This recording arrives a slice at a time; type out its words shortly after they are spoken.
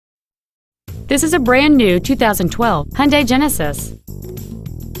This is a brand new 2012 Hyundai Genesis.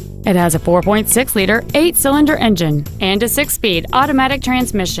 It has a 4.6-liter 8-cylinder engine and a 6-speed automatic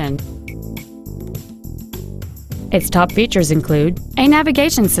transmission. Its top features include a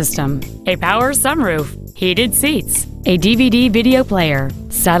navigation system, a power sunroof, heated seats, a DVD video player,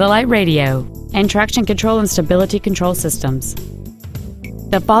 satellite radio, and traction control and stability control systems.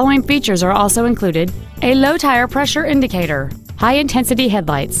 The following features are also included: a low tire pressure indicator, high-intensity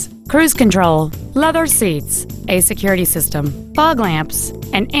headlights, cruise control, leather seats, a security system, fog lamps,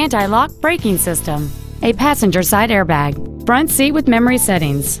 an anti-lock braking system, a passenger side airbag, front seat with memory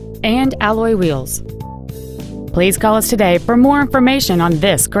settings, and alloy wheels. Please call us today for more information on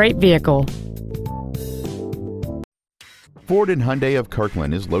this great vehicle. Ford and Hyundai of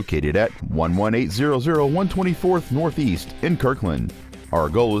Kirkland is located at 11800 124th Northeast in Kirkland. Our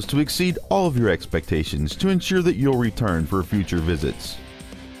goal is to exceed all of your expectations to ensure that you'll return for future visits.